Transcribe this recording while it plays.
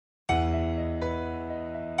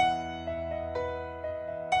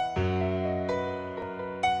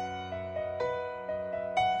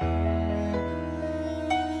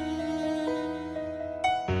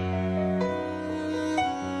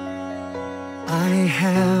I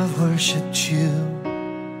have worshipped you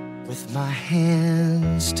with my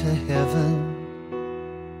hands to heaven,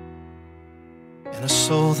 and a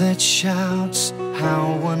soul that shouts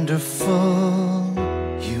how wonderful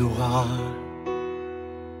you are.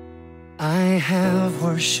 I have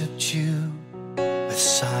worshipped you with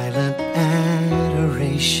silent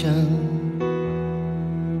adoration,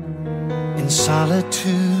 in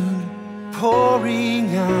solitude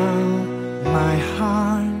pouring out my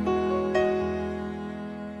heart.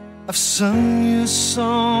 I've sung you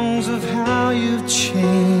songs of how you've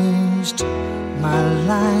changed my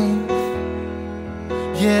life,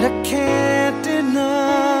 yet I can't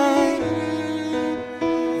deny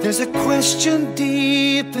there's a question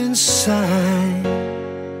deep inside.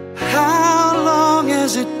 How long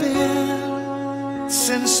has it been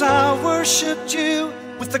since I worshipped you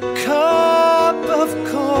with a cup of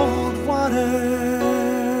cold water,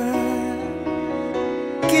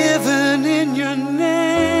 given in your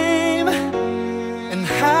name? And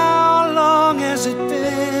how long has it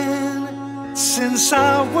been since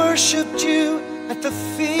I worshipped you at the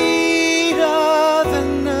feet of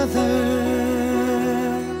another,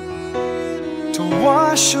 to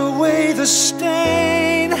wash away the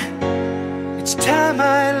stain? It's time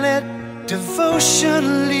I let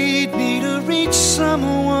devotion lead me to reach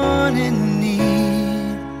someone in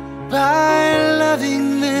need. By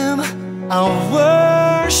loving them, I'll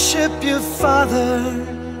worship you, Father,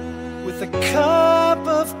 with a cup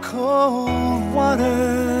of cold water.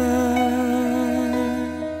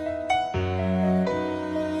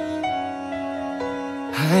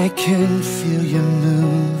 I can feel you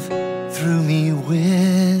move through me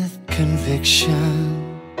with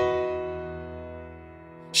conviction,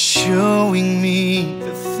 showing me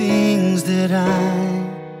the things that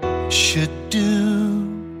I should do.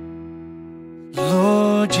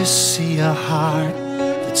 Lord, you see a heart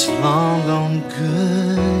that's long on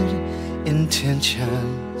good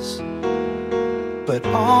intentions, but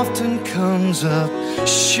often comes up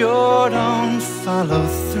short on follow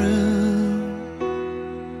through.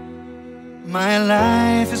 My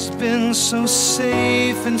life has been so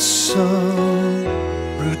safe and so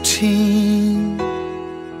routine.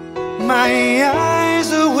 My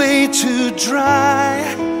eyes are way too dry,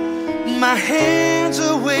 my hands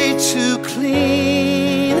are way too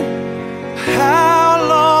clean. How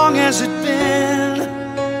long has it been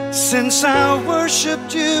since I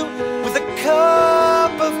worshipped you with a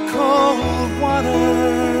cup of cold water,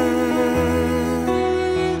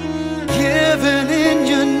 given in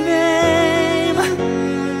your name?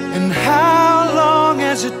 And how long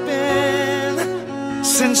has it been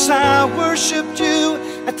since I worshipped you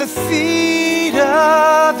at the feet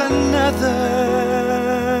of another,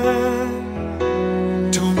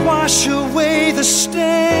 to wash away the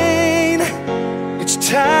stain? It's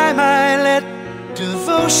time I let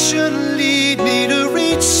devotion lead me to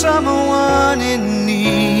reach someone in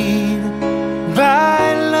need.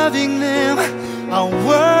 By loving them, I'll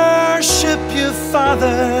worship you,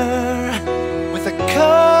 Father, with a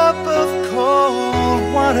cup of cold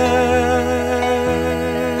water.